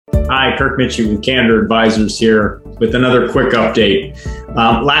Hi, Kirk Mitchell with Candor Advisors here with another quick update.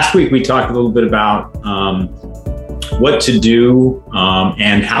 Last week, we talked a little bit about what to do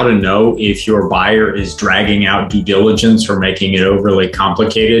and how to know if your buyer is dragging out due diligence or making it overly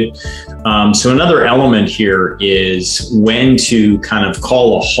complicated. So another element here is when to kind of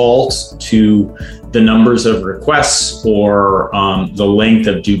call a halt to the numbers of requests or the length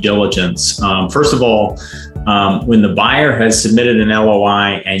of due diligence. First of all, when the buyer has submitted an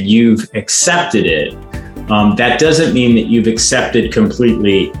LOI and you've accepted it, that doesn't mean that you've accepted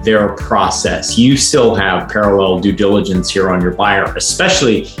completely their process. You still have parallel due diligence here on your buyer,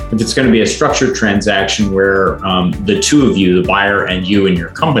 especially if it's going to be a structured transaction where the two of you, the buyer and you and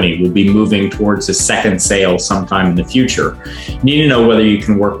your company, will be moving towards a second sale sometime in the future. You need to know whether you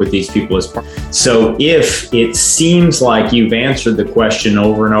can work with these people as part. So if it seems like you've answered the question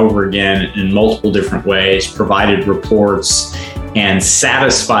over and over again in multiple different ways, provided reports, and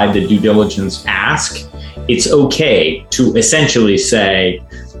satisfied the due diligence ask, it's okay to essentially say,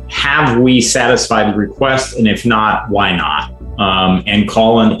 have we satisfied the request? And if not, why not? And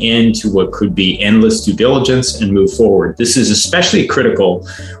call an end to what could be endless due diligence and move forward. This is especially critical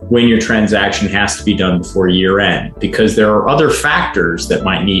when your transaction has to be done before year end, because there are other factors that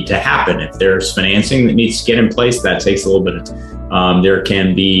might need to happen. If there's financing that needs to get in place, that takes a little bit of time. There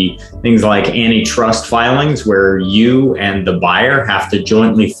can be things like antitrust filings where you and the buyer have to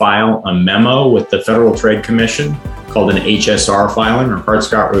jointly file a memo with the Federal Trade Commission called an HSR filing or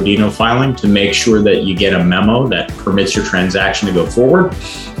Hart-Scott-Rodino filing to make sure that you get a memo that permits your transaction to go forward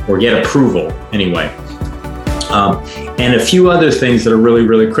or get approval anyway. And a few other things that are really,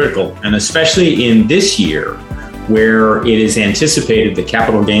 really critical, and especially in this year, where it is anticipated that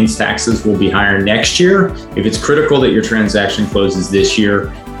capital gains taxes will be higher next year. If it's critical that your transaction closes this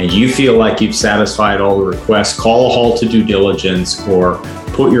year and you feel like you've satisfied all the requests, call a halt to due diligence or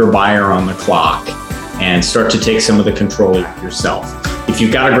put your buyer on the clock and start to take some of the control yourself. If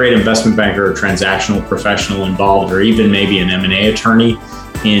you've got a great investment banker or transactional professional involved, or even maybe an M&A attorney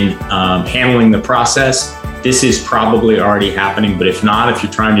in handling the process, this is probably already happening. But if not, if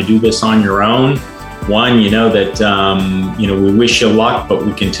you're trying to do this on your own, one, you know that, we wish you luck, but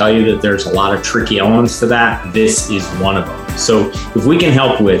we can tell you that there's a lot of tricky elements to that. This is one of them. So if we can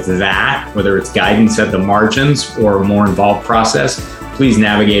help with that, whether it's guidance at the margins or a more involved process, please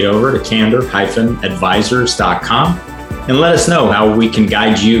navigate over to candor-advisors.com and let us know how we can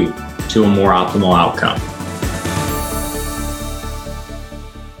guide you to a more optimal outcome.